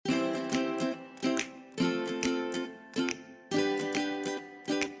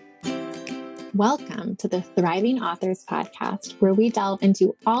Welcome to the Thriving Authors Podcast, where we delve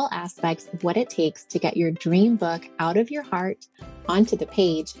into all aspects of what it takes to get your dream book out of your heart, onto the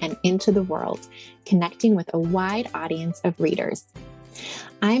page, and into the world, connecting with a wide audience of readers.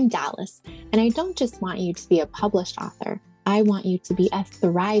 I'm Dallas, and I don't just want you to be a published author. I want you to be a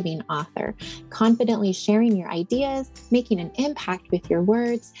thriving author, confidently sharing your ideas, making an impact with your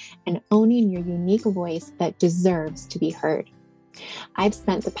words, and owning your unique voice that deserves to be heard. I've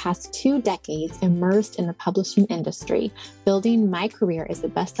spent the past 2 decades immersed in the publishing industry, building my career as a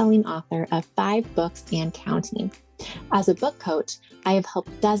best-selling author of 5 books and counting. As a book coach, I have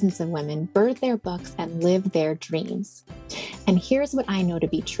helped dozens of women birth their books and live their dreams. And here's what I know to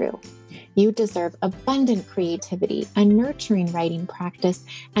be true. You deserve abundant creativity, a nurturing writing practice,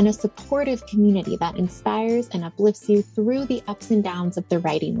 and a supportive community that inspires and uplifts you through the ups and downs of the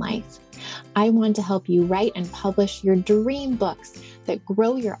writing life. I want to help you write and publish your dream books that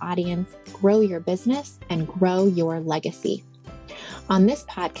grow your audience, grow your business, and grow your legacy. On this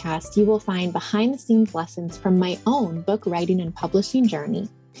podcast, you will find behind-the-scenes lessons from my own book writing and publishing journey,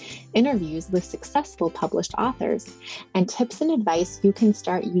 interviews with successful published authors, and tips and advice you can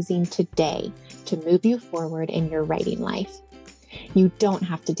start using today to move you forward in your writing life. You don't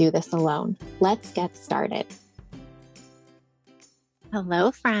have to do this alone. Let's get started.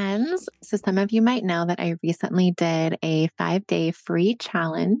 Hello, friends. So some of you might know that I recently did a 5-day free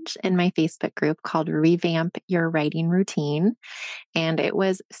challenge in my Facebook group called Revamp Your Writing Routine. And it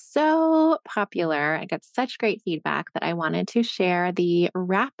was so popular. I got such great feedback that I wanted to share the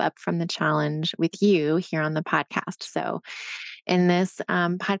wrap up from the challenge with you here on the podcast. So in this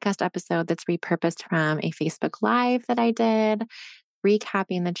podcast episode that's repurposed from a Facebook Live that I did,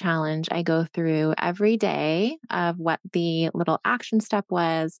 recapping the challenge, I go through every day of what the little action step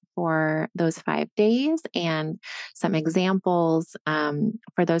was for those 5 days and some examples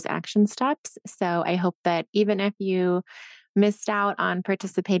for those action steps. So I hope that even if you missed out on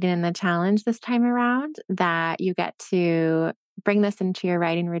participating in the challenge this time around, that you get to bring this into your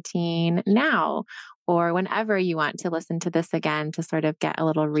writing routine now or whenever you want to listen to this again to sort of get a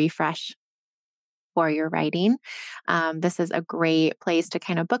little refresh for your writing. This is a great place to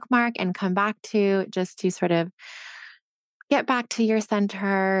kind of bookmark and come back to, just to sort of get back to your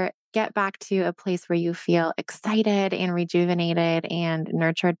center, get back to a place where you feel excited and rejuvenated and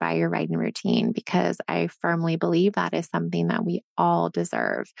nurtured by your writing routine, because I firmly believe that is something that we all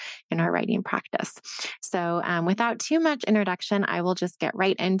deserve in our writing practice. So without too much introduction, I will just get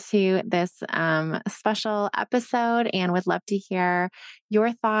right into this special episode and would love to hear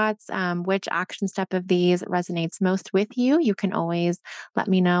your thoughts. Which action step of these resonates most with you? You can always let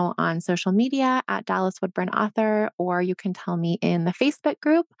me know on social media at Dallas Woodburn Author, or you can tell me in the Facebook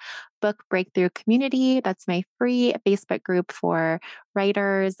group, Book Breakthrough Community. That's my free Facebook group for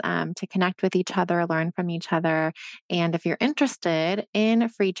writers to connect with each other, learn from each other. And if you're interested in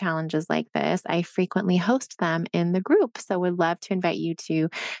free challenges like this, I frequently host them in the group. So would love to invite you to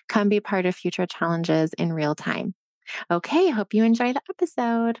come be part of future challenges in real time. Okay, hope you enjoy the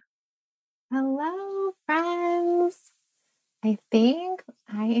episode. Hello, friends. I think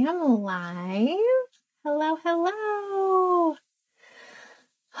I am live. Hello, hello.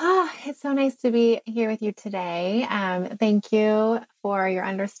 It's so nice to be here with you today. Thank you for your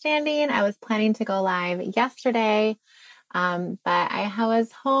understanding. I was planning to go live yesterday, but I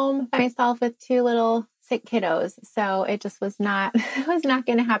was home by myself with 2 little sick kiddos, so it just was not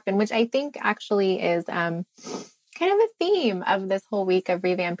going to happen. Which I think actually is kind of a theme of this whole week of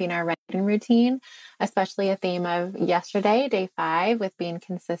revamping our writing routine, especially a theme of yesterday, day 5, with being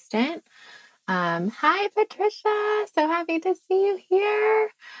consistent. Hi, Patricia. So happy to see you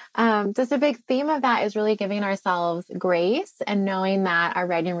here. Just a big theme of that is really giving ourselves grace and knowing that our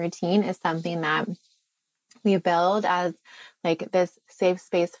writing routine is something that we build as like this safe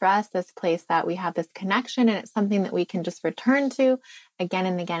space for us, this place that we have this connection, and it's something that we can just return to again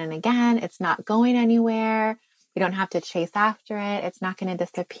and again and again. It's not going anywhere. We don't have to chase after it. It's not going to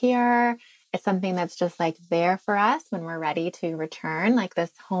disappear. It's something that's just like there for us when we're ready to return, like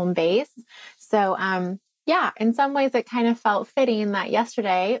this home base. So, yeah, in some ways it kind of felt fitting that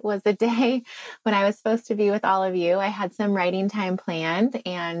yesterday was the day when I was supposed to be with all of you. I had some writing time planned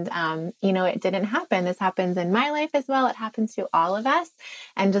and, it didn't happen. This happens in my life as well. It happens to all of us.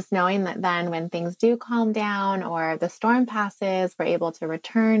 And just knowing that then when things do calm down or the storm passes, we're able to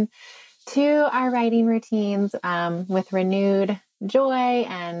return to our writing routines with renewed joy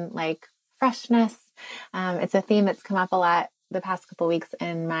and like freshness. It's a theme that's come up a lot the past couple of weeks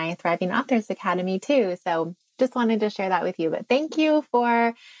in my Thriving Authors Academy too. So just wanted to share that with you. But thank you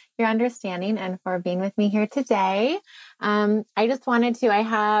for your understanding and for being with me here today. I just wanted to, I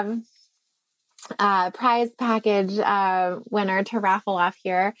have prize package winner to raffle off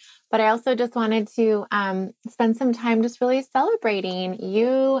here. But I also just wanted to spend some time just really celebrating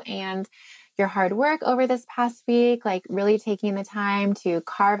you and your hard work over this past week, like really taking the time to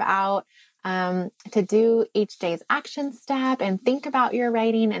carve out to do each day's action step and think about your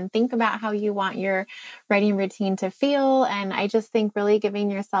writing and think about how you want your writing routine to feel. And I just think really giving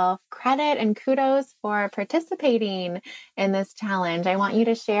yourself credit and kudos for participating in this challenge. I want you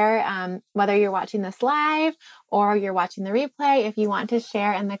to share whether you're watching this live or you're watching the replay. If you want to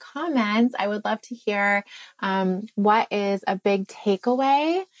share in the comments, I would love to hear what is a big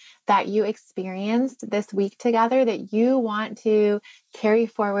takeaway that you experienced this week together that you want to carry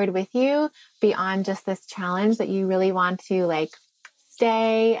forward with you beyond just this challenge, that you really want to like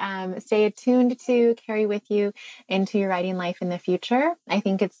stay attuned to, carry with you into your writing life in the future. I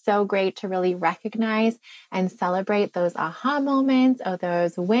think it's so great to really recognize and celebrate those aha moments or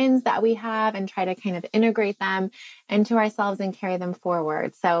those wins that we have and try to kind of integrate them into ourselves and carry them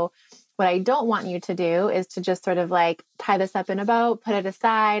forward. So what I don't want you to do is to just sort of like tie this up in a bow, put it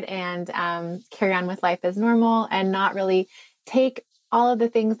aside, and carry on with life as normal and not really take all of the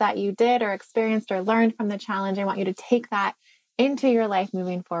things that you did or experienced or learned from the challenge. I want you to take that into your life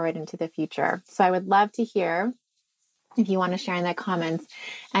moving forward into the future. So I would love to hear, if you want to share in the comments,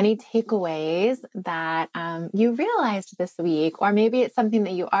 any takeaways that you realized this week, or maybe it's something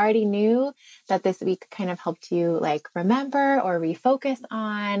that you already knew that this week kind of helped you like remember or refocus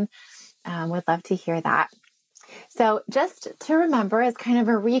on. Would love to hear that. So just to remember, as kind of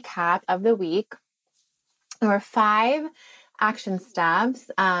a recap of the week, there were 5 action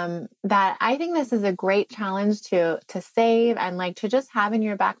steps that I think this is a great challenge to save and like to just have in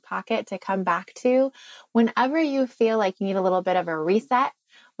your back pocket to come back to whenever you feel like you need a little bit of a reset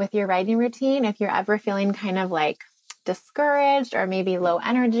with your writing routine. If you're ever feeling kind of like discouraged or maybe low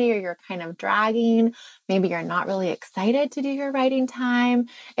energy, or you're kind of dragging, maybe you're not really excited to do your writing time,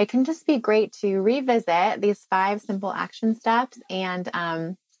 it can just be great to revisit these 5 simple action steps and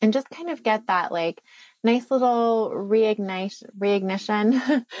just kind of get that like nice little reignition,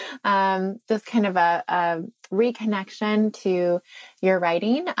 just kind of a reconnection to your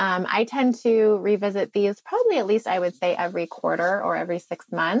writing. I tend to revisit these probably at least, I would say, every quarter or every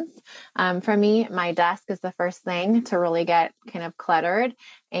 6 months. For me, my desk is the first thing to really get kind of cluttered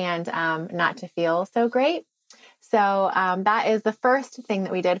and not to feel so great. So that is the first thing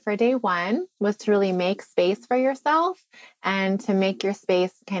that we did for day 1, was to really make space for yourself and to make your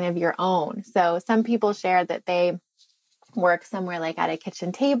space kind of your own. So some people shared that they work somewhere like at a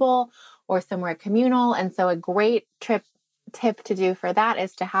kitchen table or somewhere communal. And so a great tip to do for that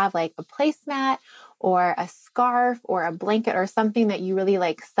is to have like a placemat or a scarf or a blanket or something that you really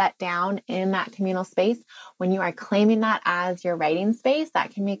like set down in that communal space. When you are claiming that as your writing space, that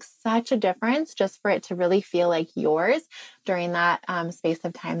can make such a difference just for it to really feel like yours during that space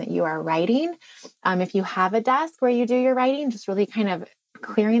of time that you are writing. If you have a desk where you do your writing, just really kind of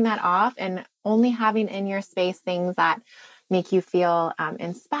clearing that off and only having in your space things that make you feel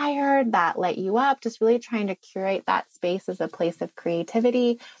inspired, that light you up, just really trying to curate that space as a place of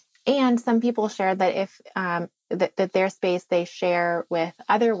creativity. And some people shared that if that their space they share with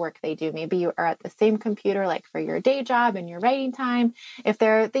other work they do, maybe you are at the same computer like for your day job and your writing time, if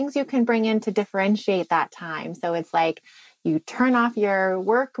there are things you can bring in to differentiate that time. So it's like you turn off your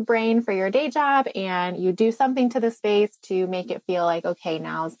work brain for your day job and you do something to the space to make it feel like, okay,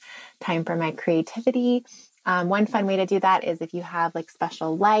 now's time for my creativity. One fun way to do that is if you have like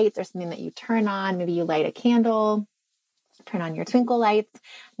special lights or something that you turn on, maybe you light a candle, turn on your twinkle lights.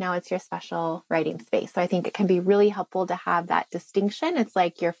 Now it's your special writing space. So I think it can be really helpful to have that distinction. It's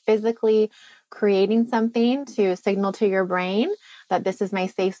like you're physically creating something to signal to your brain that this is my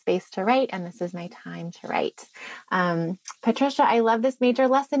safe space to write and this is my time to write. Patricia, I love this major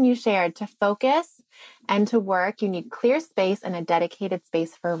lesson you shared. To focus and to work, you need clear space and a dedicated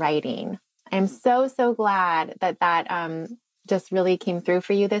space for writing. I'm so, so glad that just really came through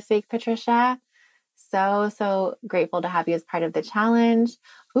for you this week, Patricia. So grateful to have you as part of the challenge.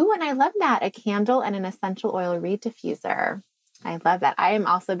 Ooh, and I love that. A candle and an essential oil reed diffuser. I love that. I am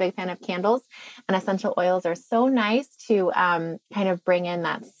also a big fan of candles, and essential oils are so nice to kind of bring in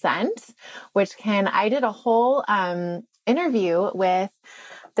that scent, I did a whole interview with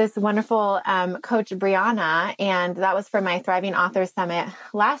this wonderful coach, Brianna, and that was for my Thriving Authors Summit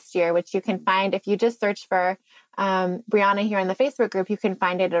last year, which you can find if you just search for Brianna here in the Facebook group. You can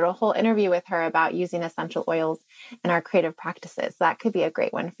find it at a whole interview with her about using essential oils in our creative practices. So that could be a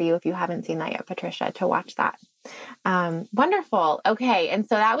great one for you if you haven't seen that yet, Patricia, to watch that. Wonderful. Okay. And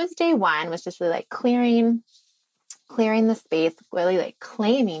so that was day 1, was just really like clearing the space, really like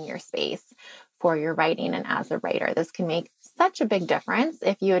claiming your space for your writing and as a writer. This can make such a big difference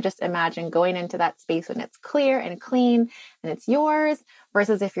if you just imagine going into that space when it's clear and clean and it's yours,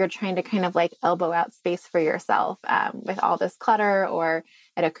 versus if you're trying to kind of like elbow out space for yourself with all this clutter, or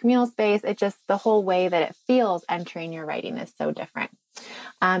at a communal space. It just, the whole way that it feels entering your writing is so different.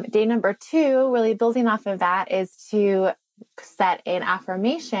 Day number 2, really building off of that, is to set an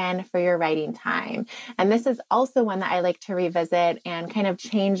affirmation for your writing time. And this is also one that I like to revisit and kind of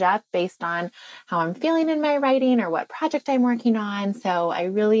change up based on how I'm feeling in my writing or what project I'm working on. So I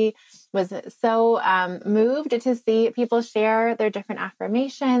really was so moved to see people share their different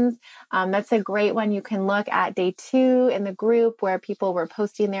affirmations. That's a great one. You can look at day 2 in the group where people were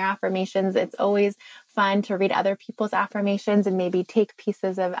posting their affirmations. It's always fun to read other people's affirmations and maybe take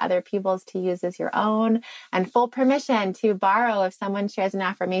pieces of other people's to use as your own, and full permission to borrow if someone shares an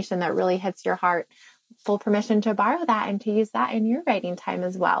affirmation that really hits your heart. Full permission to borrow that and to use that in your writing time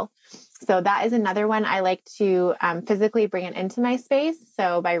as well. So that is another one. I like to physically bring it into my space.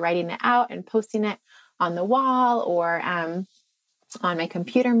 So by writing it out and posting it on the wall or on my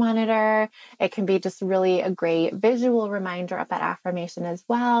computer monitor, it can be just really a great visual reminder of that affirmation as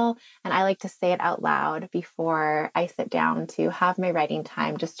well. And I like to say it out loud before I sit down to have my writing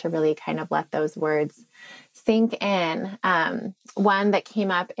time, just to really kind of let those words sink in. One that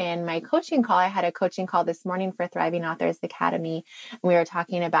came up in my coaching call, I had a coaching call this morning for Thriving Authors Academy. And we were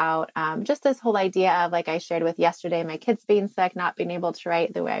talking about just this whole idea of, like I shared with yesterday, my kids being sick, not being able to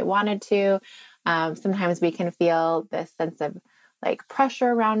write the way I wanted to. Sometimes we can feel this sense of like pressure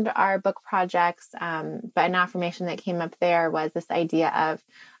around our book projects. But an affirmation that came up there was this idea of,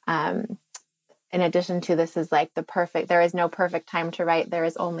 in addition to this is like there is no perfect time to write. There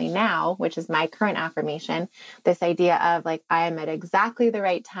is only now, which is my current affirmation. This idea of like, I am at exactly the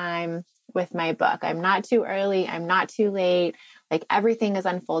right time with my book. I'm not too early. I'm not too late. Like everything is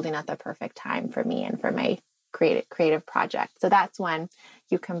unfolding at the perfect time for me and for my creative project. So that's one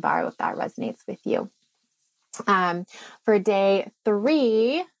you can borrow if that resonates with you. For day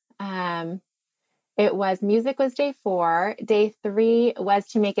 3, music was day 4. Day 3 was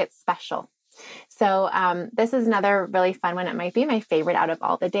to make it special. So this is another really fun one. It might be my favorite out of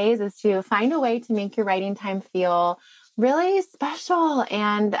all the days, is to find a way to make your writing time feel really special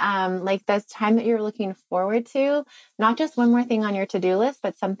and like this time that you're looking forward to, not just one more thing on your to-do list,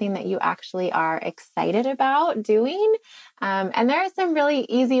 but something that you actually are excited about doing. And there are some really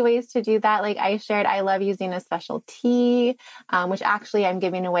easy ways to do that. Like I shared, I love using a special tea, which actually I'm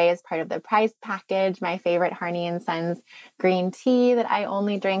giving away as part of the prize package, my favorite Harney and Sons green tea that I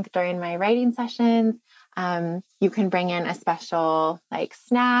only drink during my writing sessions. You can bring in a special like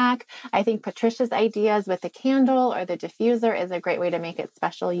snack. I think Patricia's ideas with the candle or the diffuser is a great way to make it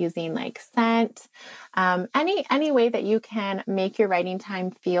special, using like scent. Any way that you can make your writing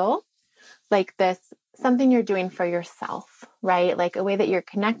time feel like this, something you're doing for yourself, right? Like a way that you're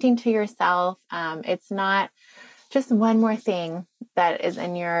connecting to yourself. It's not just one more thing that is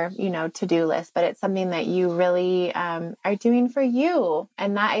in your, to-do list, but it's something that you really are doing for you.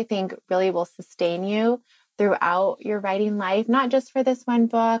 And that I think really will sustain you throughout your writing life, not just for this one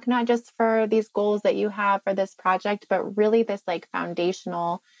book, not just for these goals that you have for this project, but really this like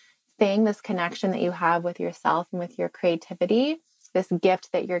foundational thing, this connection that you have with yourself and with your creativity, this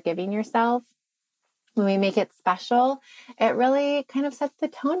gift that you're giving yourself. When we make it special, it really kind of sets the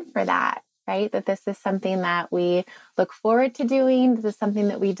tone for that, right? That this is something that we look forward to doing. This is something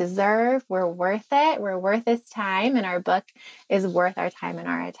that we deserve. We're worth it. We're worth this time, and our book is worth our time and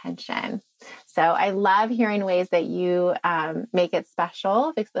our attention. So I love hearing ways that you make it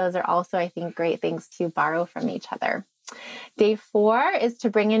special, because those are also, I think, great things to borrow from each other. Day 4 is to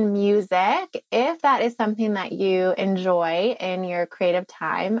bring in music if that is something that you enjoy in your creative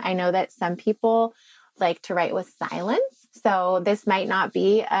time. I know that some people like to write with silence, so this might not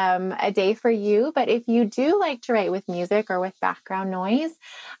be a day for you, but if you do like to write with music or with background noise,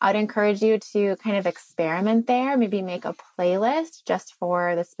 I would encourage you to kind of experiment there. Maybe make a playlist just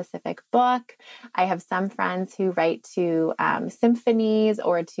for the specific book. I have some friends who write to symphonies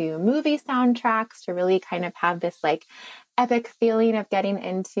or to movie soundtracks to really kind of have this like epic feeling of getting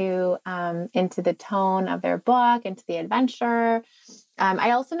into the tone of their book, into the adventure.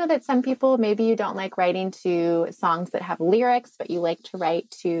 I also know that some people, maybe you don't like writing to songs that have lyrics, but you like to write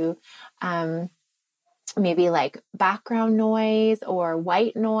to maybe like background noise or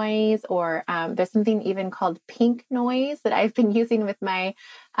white noise, or there's something even called pink noise that I've been using with my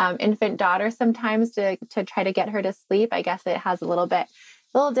infant daughter sometimes to try to get her to sleep. I guess it has a little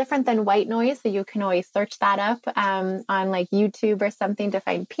different than white noise. So you can always search that up on like YouTube or something to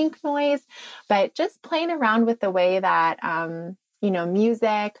find pink noise. But just playing around with the way that,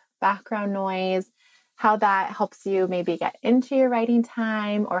 music, background noise, how that helps you maybe get into your writing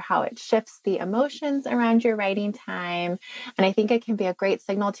time, or how it shifts the emotions around your writing time. And I think it can be a great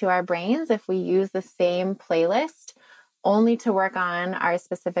signal to our brains if we use the same playlist only to work on our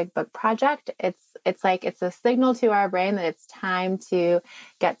specific book project. It's like it's a signal to our brain that it's time to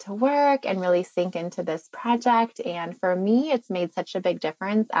get to work and really sink into this project. And for me, it's made such a big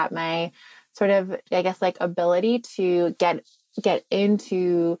difference at my sort of, I guess, like ability to get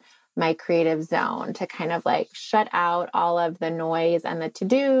into my creative zone, to kind of like shut out all of the noise and the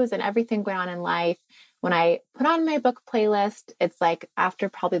to-dos and everything going on in life. When I put on my book playlist, it's like after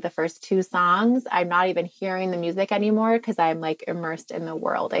probably the first 2 songs, I'm not even hearing the music anymore because I'm like immersed in the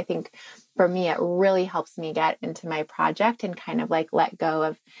world. I think for me, it really helps me get into my project and kind of like let go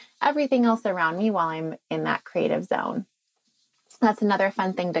of everything else around me while I'm in that creative zone. That's another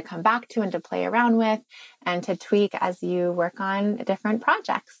fun thing to come back to and to play around with and to tweak as you work on different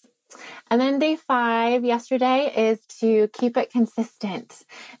projects. And then day 5 yesterday is to keep it consistent.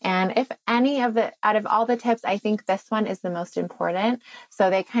 And if any of out of all the tips, I think this one is the most important. So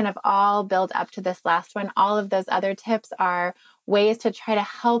they kind of all build up to this last one. All of those other tips are ways to try to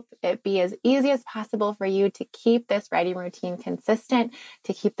help it be as easy as possible for you to keep this writing routine consistent,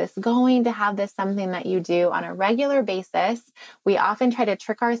 to keep this going, to have this something that you do on a regular basis. We often try to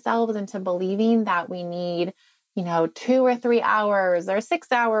trick ourselves into believing that we need 2 or 3 hours or 6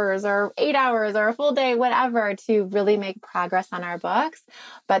 hours or 8 hours or a full day, whatever, to really make progress on our books.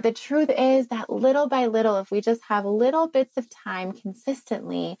 But the truth is that little by little, if we just have little bits of time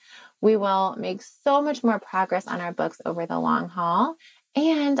consistently, we will make so much more progress on our books over the long haul.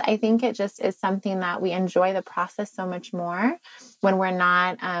 And I think it just is something that we enjoy the process so much more when we're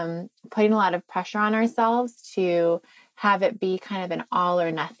not putting a lot of pressure on ourselves to have it be kind of an all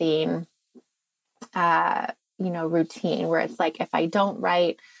or nothing routine where it's like, if I don't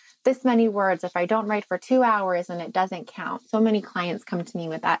write this many words, if I don't write for 2 hours, and it doesn't count. So many clients come to me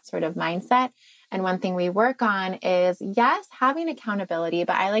with that sort of mindset. And one thing we work on is, yes, having accountability,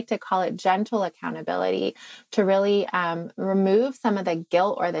 but I like to call it gentle accountability, to really remove some of the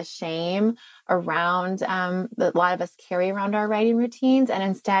guilt or the shame around that a lot of us carry around our writing routines, and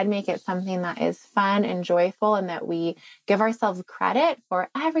instead make it something that is fun and joyful, and that we give ourselves credit for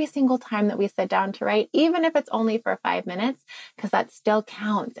every single time that we sit down to write, even if it's only for 5 minutes, because that still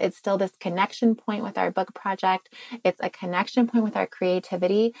counts. It's still this connection point with our book project. It's a connection point with our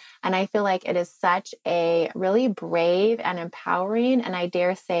creativity. And I feel like it is such a really brave and empowering, and I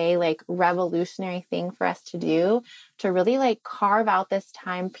dare say like revolutionary thing for us to do, to really like carve out this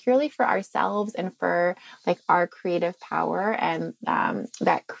time purely for ourselves and for like our creative power and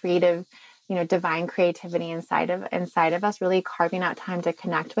that creative, divine creativity inside of us, really carving out time to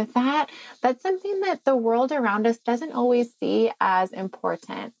connect with that. That's something that the world around us doesn't always see as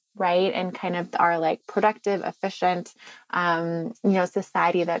important, right? And kind of our like productive, efficient,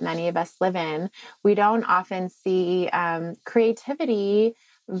 society that many of us live in. We don't often see creativity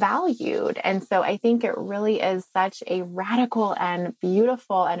valued. And so I think it really is such a radical and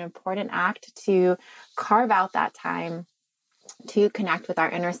beautiful and important act to carve out that time to connect with our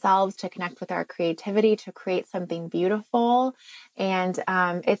inner selves, to connect with our creativity, to create something beautiful. And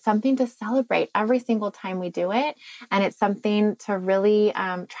it's something to celebrate every single time we do it. And it's something to really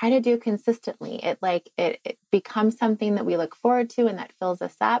try to do consistently. It becomes something that we look forward to and that fills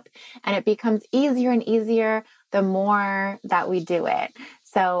us up. And it becomes easier and easier the more that we do it.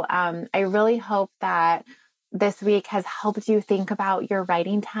 So I really hope that this week has helped you think about your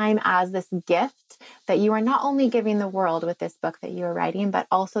writing time as this gift that you are not only giving the world with this book that you are writing, but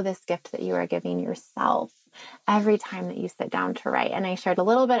also this gift that you are giving yourself every time that you sit down to write. And I shared a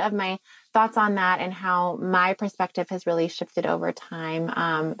little bit of my thoughts on that and how my perspective has really shifted over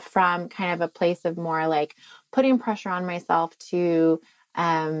time from kind of a place of more like putting pressure on myself to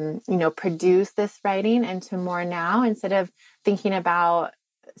produce this writing, and to more now, instead of thinking about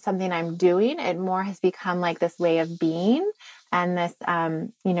something I'm doing, it more has become like this way of being and this,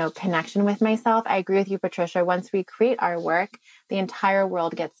 connection with myself. I agree with you, Patricia. Once we create our work, the entire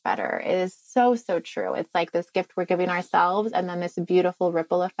world gets better. It is so, so true. It's like this gift we're giving ourselves, and then this beautiful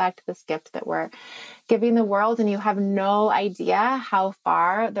ripple effect, this gift that we're giving the world. And you have no idea how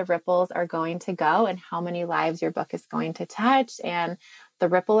far the ripples are going to go and how many lives your book is going to touch, and the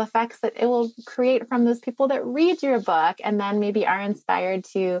ripple effects that it will create from those people that read your book and then maybe are inspired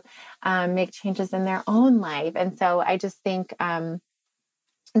to make changes in their own life. And so I just think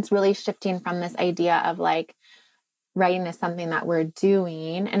it's really shifting from this idea of like writing is something that we're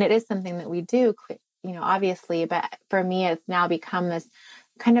doing, and it is something that we do, obviously, but for me, it's now become this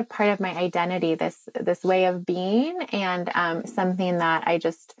kind of part of my identity, this way of being, and something that I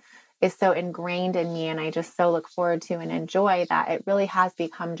just is so ingrained in me, and I just so look forward to and enjoy, that it really has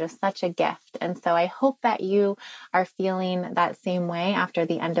become just such a gift. And so I hope that you are feeling that same way after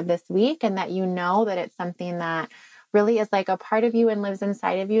the end of this week, and that you know that it's something that really is like a part of you and lives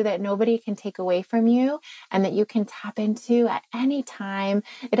inside of you that nobody can take away from you, and that you can tap into at any time.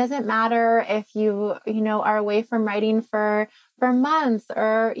 It doesn't matter if you are away from writing for months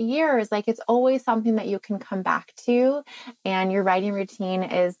or years. Like, it's always something that you can come back to. And your writing routine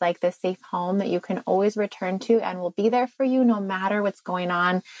is like the safe home that you can always return to, and will be there for you no matter what's going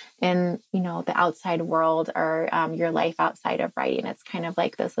on in, the outside world, or your life outside of writing. It's kind of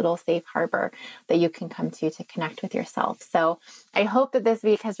like this little safe harbor that you can come to connect with yourself. So I hope that this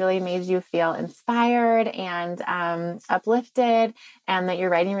week has really made you feel inspired and uplifted, and that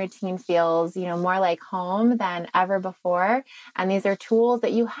your writing routine feels, more like home than ever before. And these are tools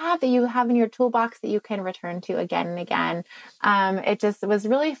that you have in your toolbox that you can return to again and again. It just was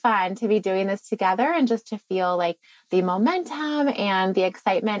really fun to be doing this together, and just to feel like the momentum and the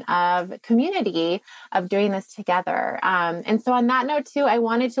excitement of community of doing this together. And so on that note too, I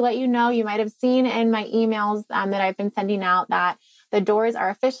wanted to let you know, you might have seen in my emails that I've been sending out, that the doors are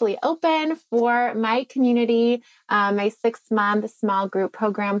officially open for my community, my 6-month small group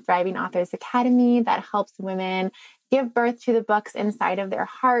program, Thriving Authors Academy, that helps women give birth to the books inside of their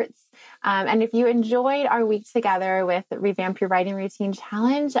hearts. And if you enjoyed our week together with Revamp Your Writing Routine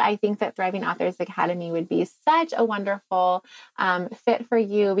Challenge, I think that Thriving Authors Academy would be such a wonderful fit for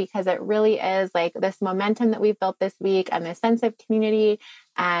you, because it really is like this momentum that we've built this week, and this sense of community,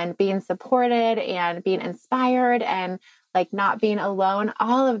 and being supported, and being inspired, and like not being alone.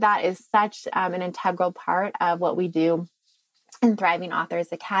 All of that is such an integral part of what we do in Thriving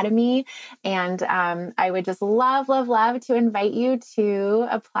Authors Academy. And I would just love, love, love to invite you to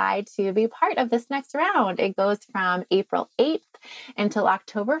apply to be part of this next round. It goes from April 8th until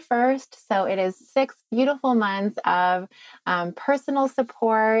October 1st. So it is 6 beautiful months of personal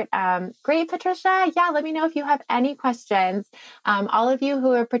support. Great, Patricia. Yeah, let me know if you have any questions. All of you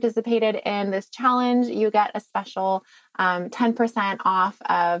who have participated in this challenge, you get a special 10% off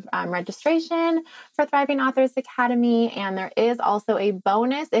of registration for Thriving Authors Academy. And there is also a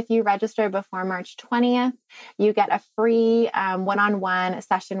bonus if you register before March 20th. You get a free one-on-one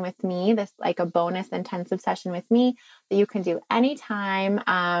session with me, this like a bonus intensive session with me that you can do anytime,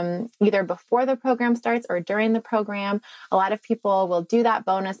 either before the program starts or during the program. A lot of people will do that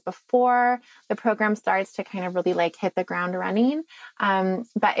bonus before the program starts to kind of really like hit the ground running.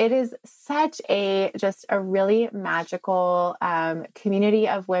 But it is just a really magical community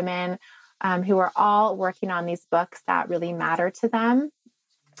of women who are all working on these books that really matter to them.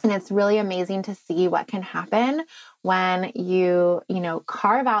 And it's really amazing to see what can happen when you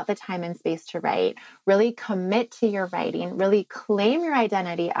carve out the time and space to write, really commit to your writing, really claim your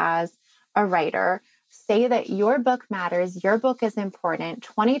identity as a writer, say that your book matters, your book is important.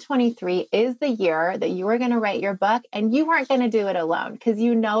 2023 is the year that you are going to write your book, and you aren't going to do it alone, because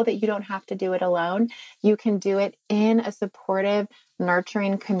you know that you don't have to do it alone. You can do it in a supportive,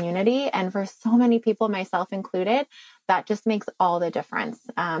 nurturing community. And for so many people, myself included, that just makes all the difference.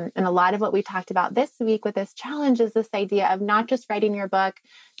 And a lot of what we talked about this week with this challenge is this idea of not just writing your book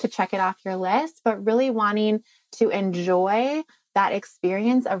to check it off your list, but really wanting to enjoy that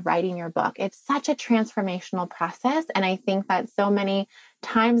experience of writing your book. It's such a transformational process. And I think that so many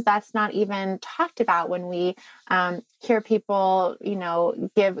times that's not even talked about when we hear people,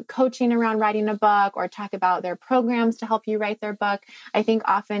 give coaching around writing a book, or talk about their programs to help you write their book. I think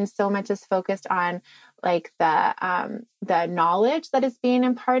often so much is focused on like the knowledge that is being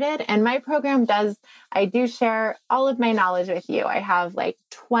imparted. And my program I do share all of my knowledge with you. I have like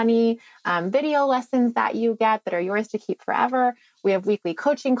 20 video lessons that you get that are yours to keep forever. We have weekly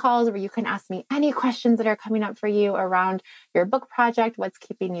coaching calls where you can ask me any questions that are coming up for you around your book project, what's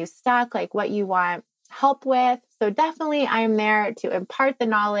keeping you stuck, like what you want help with. So definitely I'm there to impart the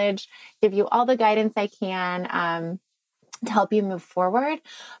knowledge, give you all the guidance I can, to help you move forward.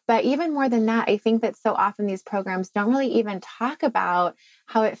 But even more than that, I think that so often these programs don't really even talk about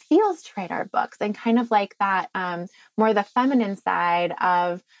how it feels to write our books, and kind of like that more the feminine side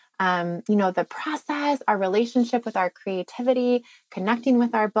of the process, our relationship with our creativity, connecting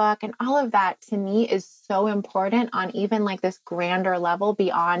with our book, and all of that to me is so important on even like this grander level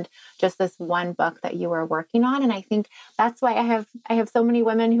beyond just this one book that you are working on. And I think that's why I have so many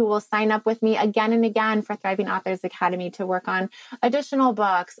women who will sign up with me again and again for Thriving Authors Academy to work on additional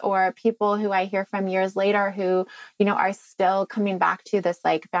books, or people who I hear from years later who, are still coming back to this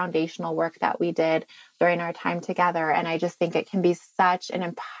like foundational work that we did during our time together. And I just think it can be such an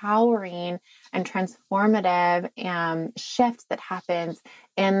empowering and transformative shift that happens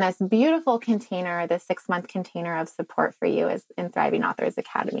in this beautiful container, this 6-month container of support for you is in Thriving Authors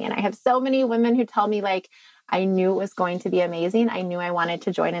Academy. And I have so many women who tell me, like, I knew it was going to be amazing. I knew I wanted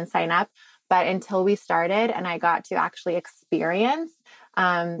to join and sign up. But until we started and I got to actually experience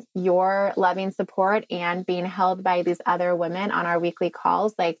your loving support and being held by these other women on our weekly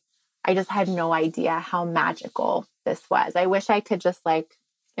calls, like, I just had no idea how magical this was. I wish I could just like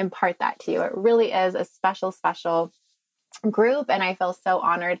impart that to you. It really is a special, special group. And I feel so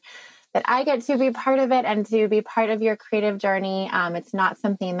honored that I get to be part of it and to be part of your creative journey. It's not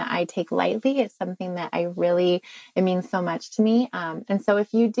something that I take lightly. It's something that it means so much to me. And so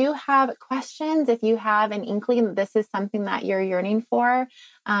if you do have questions, if you have an inkling that this is something that you're yearning for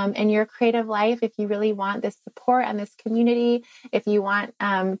in your creative life, if you really want this support and this community, if you want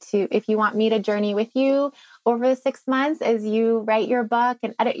me to journey with you over the 6 months as you write your book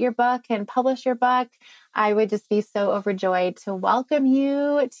and edit your book and publish your book, I would just be so overjoyed to welcome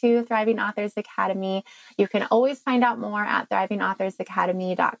you to Thriving Authors Academy. You can always find out more at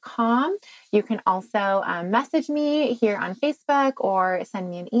thrivingauthors.academy.com. You can also message me here on Facebook or send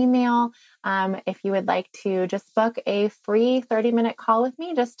me an email if you would like to just book a free 30-minute call with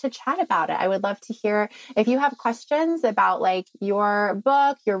me just to chat about it. I would love to hear if you have questions about like your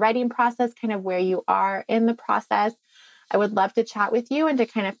book, your writing process, kind of where you are in the process. I would love to chat with you and to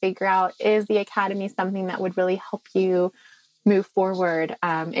kind of figure out, is the Academy something that would really help you move forward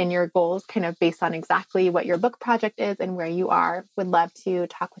in your goals, kind of based on exactly what your book project is and where you are. Would love to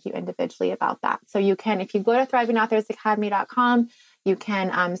talk with you individually about that. So you can, if you go to thrivingauthors.academy.com, you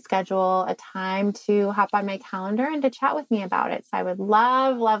can schedule a time to hop on my calendar and to chat with me about it. So I would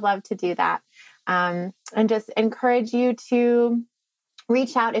love, love, love to do that. And just encourage you to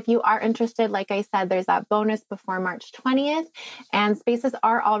reach out if you are interested. Like I said, there's that bonus before March 20th, and spaces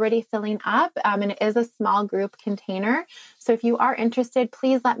are already filling up, and it is a small group container. So if you are interested,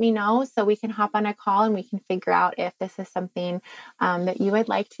 please let me know so we can hop on a call and we can figure out if this is something that you would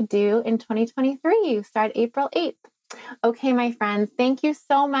like to do in 2023. You start April 8th. Okay, my friends, thank you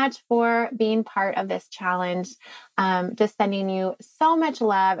so much for being part of this challenge. Just sending you so much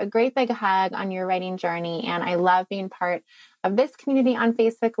love, a great big hug on your writing journey. And I love being part of this community on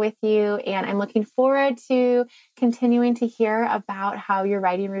Facebook with you. And I'm looking forward to continuing to hear about how your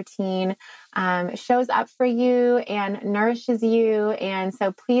writing routine shows up for you and nourishes you. And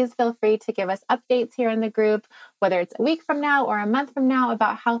so please feel free to give us updates here in the group, whether it's a week from now or a month from now,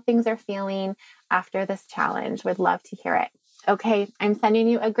 about how things are feeling after this challenge. Would love to hear it. Okay, I'm sending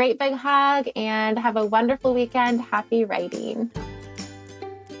you a great big hug and have a wonderful weekend. Happy writing.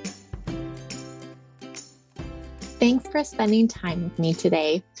 Thanks for spending time with me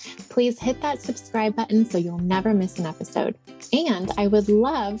today. Please hit that subscribe button so you'll never miss an episode. And I would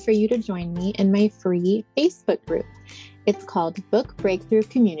love for you to join me in my free Facebook group. It's called Book Breakthrough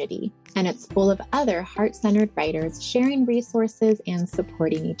Community, and it's full of other heart-centered writers sharing resources and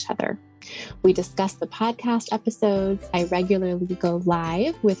supporting each other. We discuss the podcast episodes. I regularly go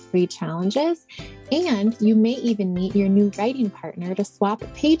live with free challenges, and you may even meet your new writing partner to swap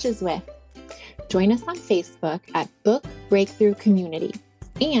pages with. Join us on Facebook at Book Breakthrough Community.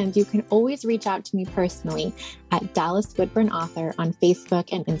 And you can always reach out to me personally at Dallas Woodburn Author on Facebook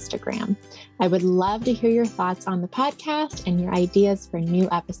and Instagram. I would love to hear your thoughts on the podcast and your ideas for new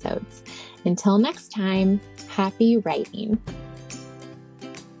episodes. Until next time, happy writing.